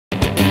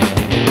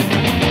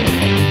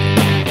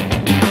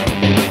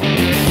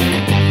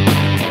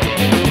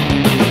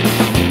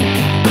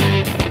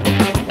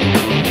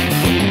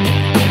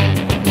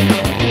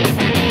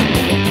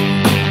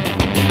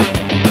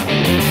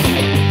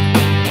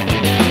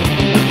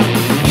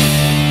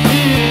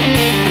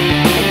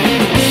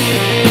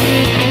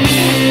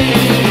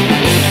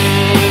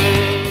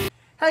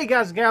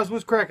guys and gals,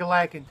 what's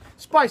crack-a-lackin'?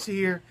 Spicy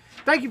here.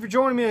 Thank you for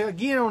joining me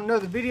again on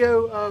another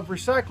video of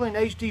recycling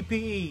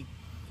HDPE.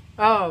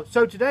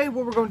 So today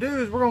what we're going to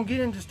do is we're going to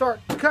get into start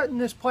cutting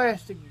this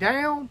plastic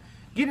down,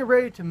 getting it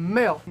ready to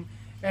melt,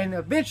 and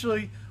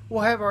eventually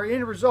we'll have our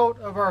end result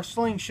of our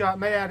slingshot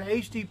made out of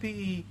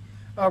HDPE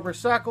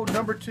recycled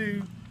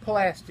 #2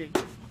 plastic.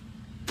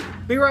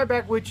 Be right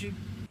back with you.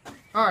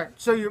 Alright,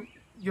 so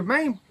your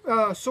main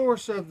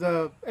source of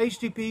the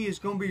HDPE is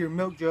going to be your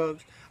milk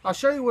jugs. I'll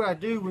show you what I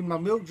do with my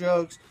milk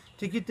jugs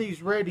to get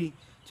these ready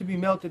to be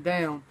melted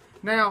down.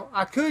 Now,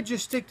 I could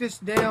just stick this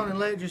down and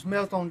let it just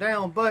melt on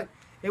down, but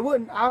it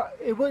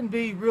wouldn't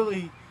be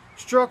really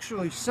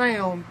structurally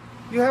sound.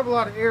 You have a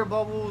lot of air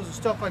bubbles and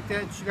stuff like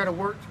that you got to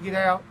work to get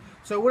out.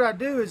 So what I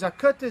do is I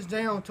cut this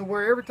down to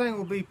where everything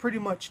will be pretty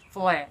much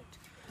flat.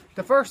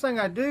 The first thing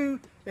I do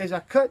is I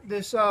cut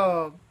this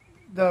the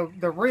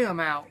rim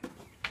out.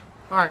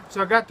 Alright,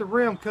 so I got the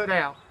rim cut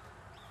out.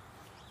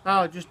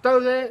 Just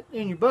throw that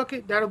in your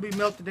bucket. That'll be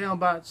melted down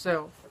by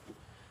itself.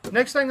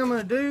 Next thing I'm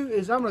going to do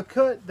is I'm going to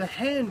cut the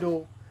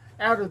handle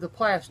out of the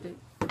plastic.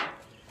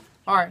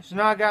 Alright, so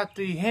now I got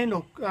the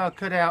handle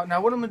cut out. Now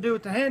what I'm going to do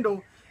with the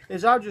handle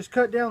is I'll just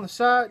cut down the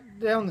side,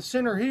 down the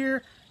center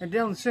here, and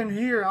down the center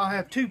here. I'll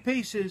have two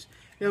pieces.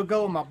 It'll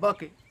go in my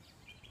bucket.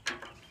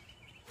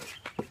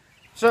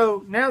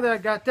 So now that I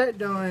got that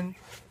done,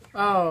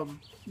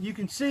 you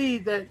can see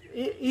that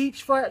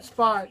each flat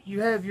spot you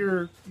have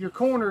your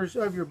corners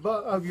of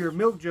your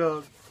milk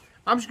jug.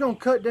 I'm just going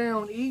to cut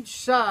down each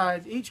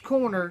side, each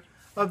corner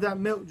of that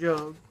milk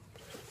jug.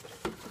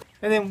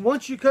 And then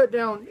once you cut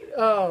down,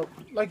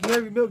 like you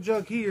have your milk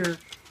jug here,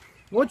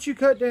 once you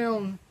cut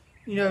down,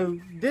 you know,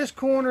 this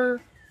corner,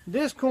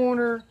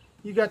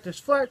 you got this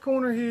flat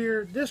corner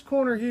here, this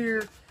corner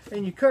here,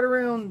 and you cut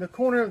around the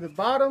corner of the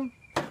bottom,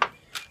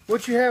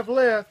 what you have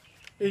left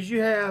is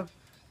you have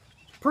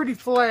pretty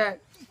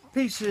flat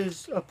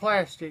pieces of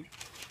plastic.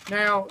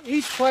 Now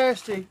each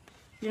plastic,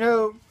 you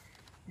know,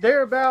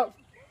 they're about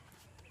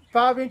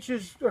 5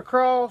 inches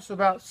across,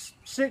 about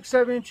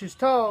 6-7 inches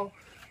tall.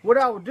 What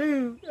I will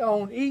do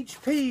on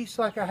each piece,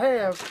 like I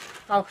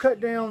have, I'll cut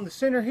down the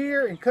center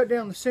here and cut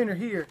down the center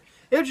here.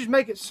 It'll just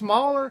make it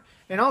smaller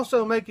and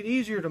also make it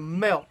easier to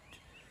melt,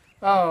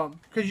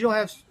 because you don't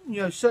have,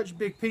 you know, such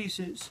big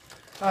pieces.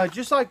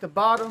 Just like the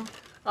bottom,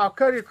 I'll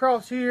cut it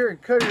across here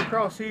and cut it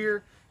across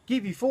here.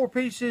 Give you 4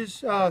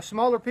 pieces,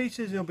 smaller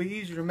pieces, and it'll be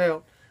easier to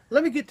melt.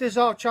 Let me get this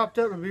all chopped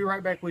up and be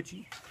right back with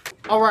you.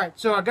 Alright,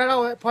 so I got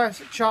all that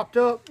plastic chopped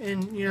up,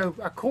 and you know,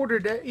 I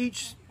quartered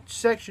each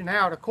section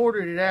out. I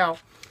quartered it out,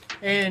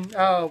 and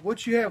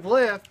what you have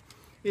left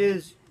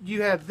is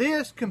you have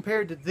this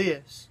compared to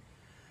this.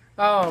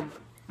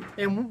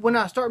 And when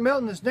I start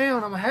melting this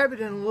down, I'm going to have it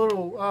in a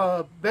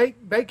little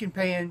baking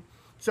pan,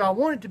 so I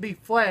want it to be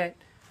flat.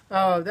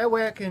 That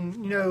way I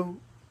can, you know,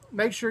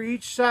 make sure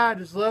each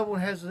side is level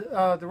and has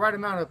the right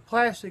amount of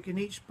plastic in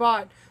each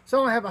spot, so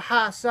I don't have a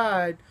high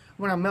side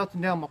when I'm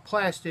melting down my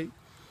plastic.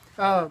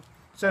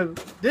 So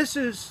this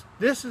is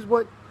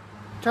what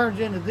turns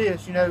into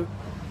this. You know,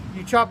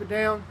 you chop it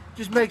down,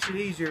 just makes it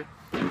easier.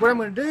 What I'm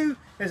going to do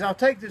is I'll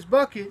take this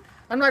bucket.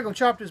 I'm not going to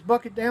chop this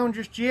bucket down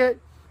just yet,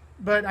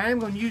 but I am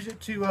going to use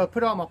it to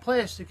put all my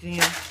plastics in.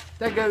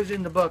 That goes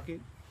in the bucket.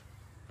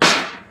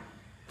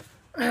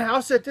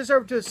 I'll set this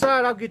over to the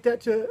side. I'll get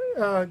to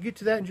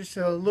that in just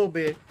a little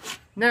bit.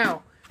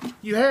 Now,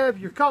 you have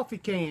your coffee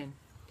can.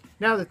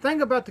 Now, the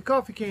thing about the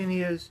coffee can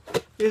is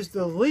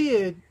the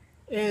lid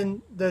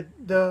and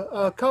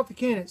the coffee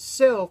can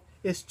itself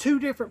is 2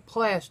 different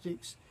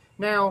plastics.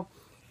 Now,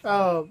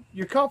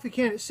 your coffee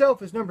can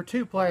itself is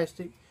 #2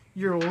 plastic.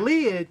 Your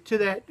lid to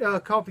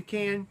that coffee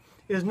can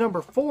is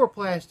 #4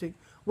 plastic,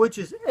 which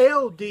is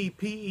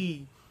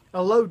HDPE,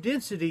 a low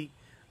density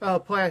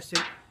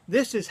plastic.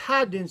 This is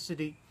high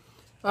density.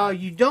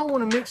 You don't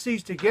want to mix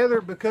these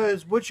together,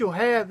 because what you'll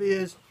have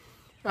is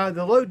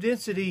the low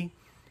density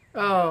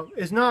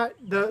is not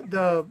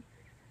the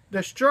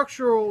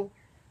structural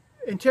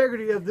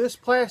integrity of this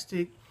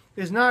plastic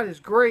is not as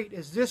great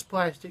as this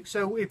plastic.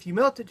 So if you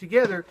melt it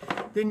together,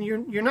 then you're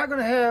going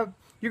to have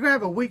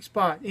a weak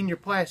spot in your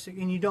plastic,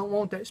 and you don't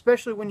want that,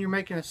 especially when you're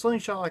making a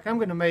slingshot like I'm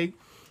going to make.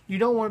 You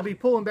don't want to be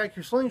pulling back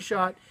your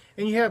slingshot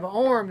and you have an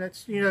arm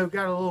that's, you know,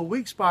 got a little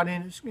weak spot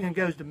in it and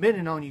goes to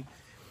bending on you.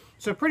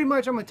 So pretty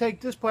much I'm going to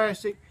take this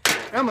plastic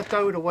and I'm going to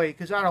throw it away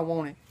because I don't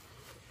want it.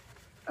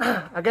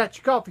 I got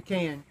your coffee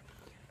can.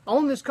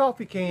 On this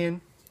coffee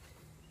can,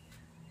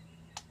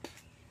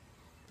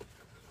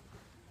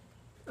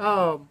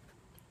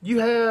 you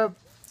have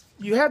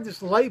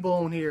this label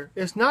on here.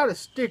 It's not a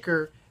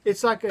sticker.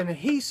 It's like an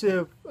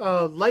adhesive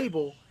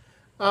label.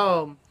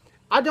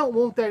 I don't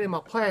want that in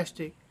my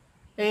plastic,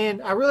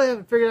 and I really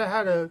haven't figured out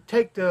how to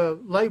take the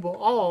label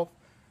off.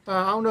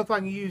 I don't know if I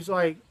can use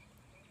like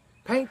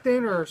paint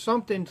thinner or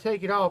something to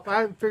take it off.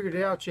 I haven't figured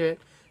it out yet.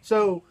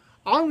 So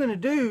all I'm going to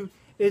do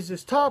is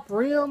this top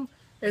rim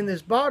and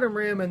this bottom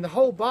rim and the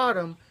whole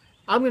bottom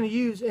I'm going to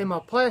use in my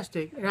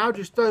plastic, and I'll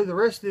just throw the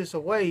rest of this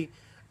away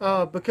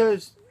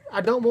because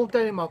I don't want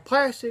that in my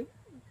plastic.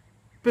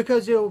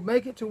 because it'll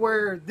make it to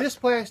where this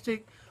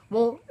plastic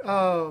won't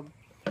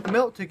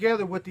melt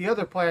together with the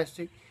other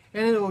plastic,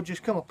 and it will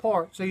just come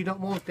apart, so you don't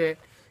want that.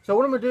 So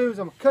what I'm going to do is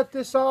I'm going to cut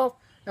this off,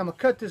 I'm going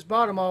to cut this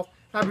bottom off.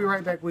 I'll be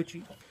right back with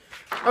you.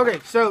 Okay,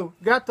 so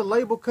got the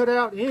label cut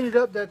out. It ended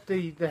up that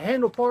the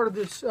handle part of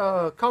this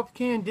coffee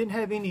can didn't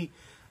have any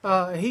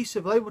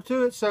adhesive label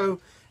to it, so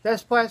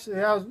that's plastic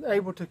that I was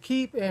able to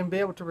keep and be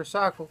able to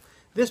recycle.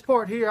 This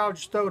part here, I'll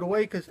just throw it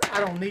away because I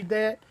don't need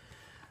that.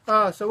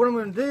 So what I'm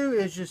going to do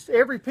is just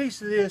every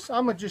piece of this,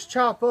 I'm going to just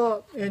chop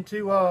up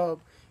into,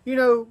 you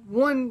know,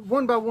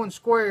 one by one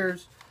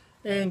squares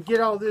and get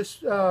all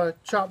this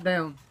chopped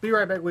down. Be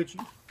right back with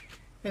you.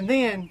 And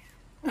then,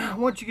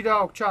 once you get it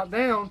all chopped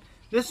down,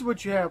 this is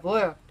what you have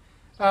left.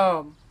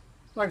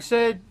 Like I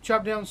said,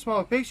 chop down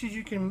smaller pieces.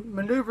 You can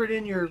maneuver it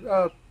in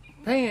your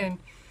pan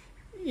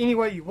any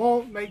way you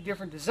want, make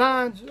different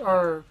designs,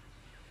 or,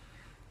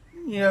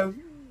 you know,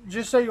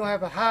 just so you don't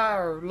have a high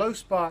or low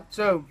spot.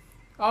 So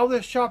all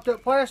this chopped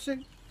up plastic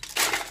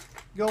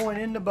going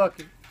in the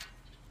bucket.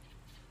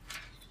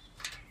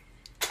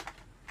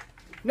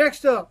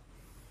 Next up,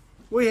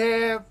 we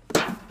have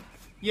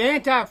your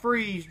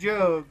antifreeze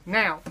jug.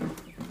 Now,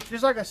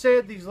 just like I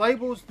said, these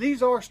labels,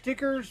 these are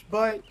stickers,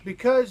 but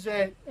because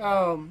that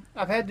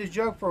I've had this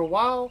jug for a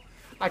while,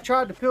 I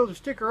tried to peel the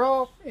sticker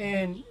off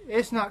and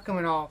it's not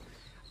coming off.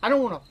 I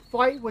don't want to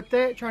fight with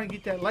that, trying to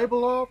get that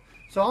label off.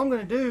 So all I'm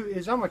going to do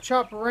is I'm going to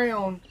chop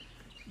around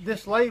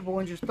this label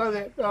and just throw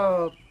that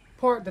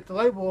part that the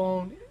label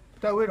on,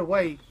 throw it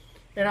away.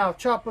 And I'll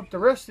chop up the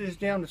rest of this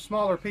down to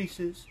smaller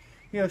pieces.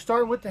 You know,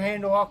 starting with the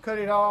handle, I'll cut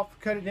it off,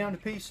 cut it down to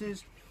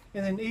pieces.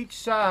 And then each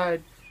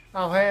side,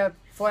 I'll have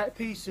flat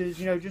pieces,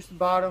 you know, just the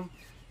bottom.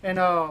 And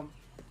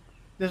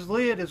this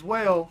lid as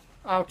well,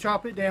 I'll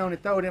chop it down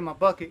and throw it in my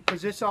bucket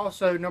because it's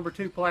also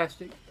 #2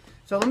 plastic.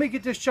 So let me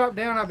get this chopped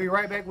down. I'll be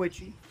right back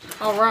with you.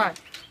 All right.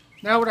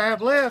 Now what I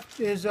have left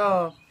is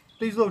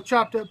these little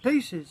chopped up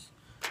pieces.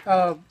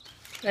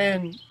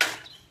 And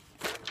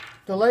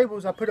the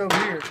labels I put over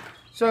here.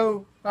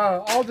 So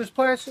all this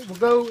plastic will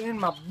go in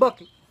my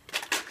bucket.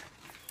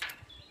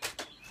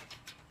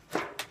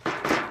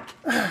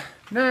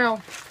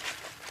 Now,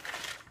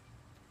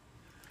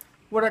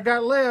 what I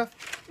got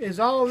left is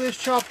all this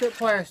chopped up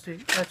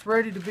plastic that's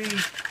ready to be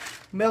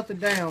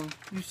melted down.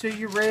 You see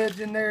your reds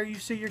in there, you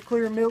see your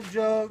clear milk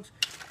jugs,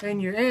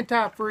 and your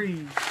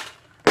antifreeze.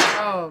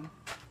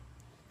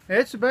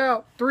 It's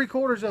about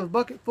 3/4 of a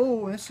bucket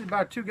full, and this is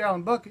about a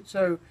 2-gallon bucket.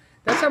 So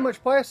that's how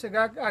much plastic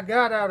I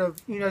got out of,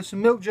 you know,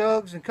 some milk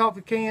jugs and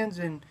coffee cans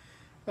and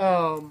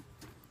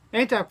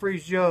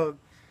antifreeze jug.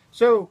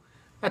 So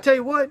I tell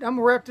you what, I'm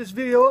gonna wrap this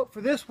video up for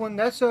this one.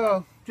 That's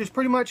just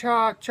pretty much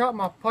how I chop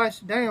my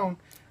plastic down.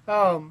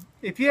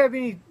 If you have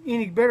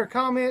any better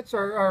comments,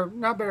 or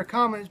not better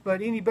comments,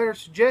 but any better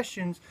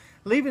suggestions,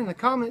 leave it in the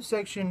comment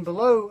section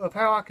below of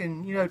how I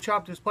can, you know,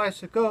 chop this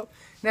plastic up.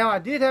 Now I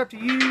did have to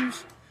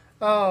use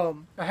a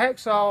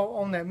hacksaw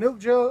on that milk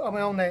jug,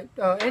 on that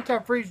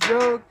antifreeze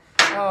jug,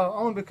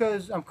 only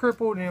because I'm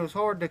crippled and it was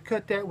hard to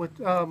cut that with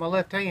my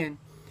left hand.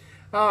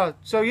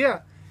 So yeah,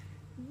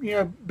 you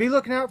know, be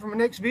looking out for my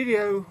next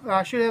video.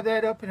 I should have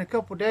that up in a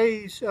couple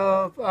days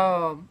of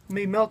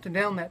me melting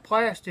down that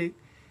plastic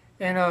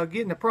and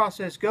getting the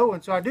process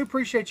going. So I do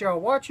appreciate y'all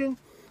watching.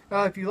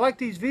 If you like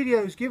these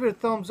videos, give it a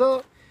thumbs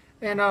up,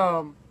 and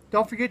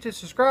don't forget to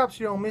subscribe so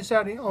you don't miss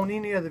out on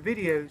any other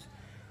videos.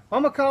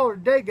 I'm gonna call it a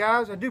day,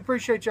 guys. I do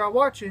appreciate y'all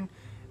watching,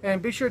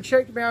 and be sure to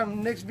check me out in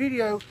the next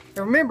video. And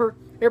remember,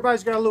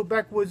 everybody's got a little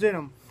backwoods in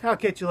them. I'll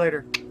catch you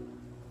later.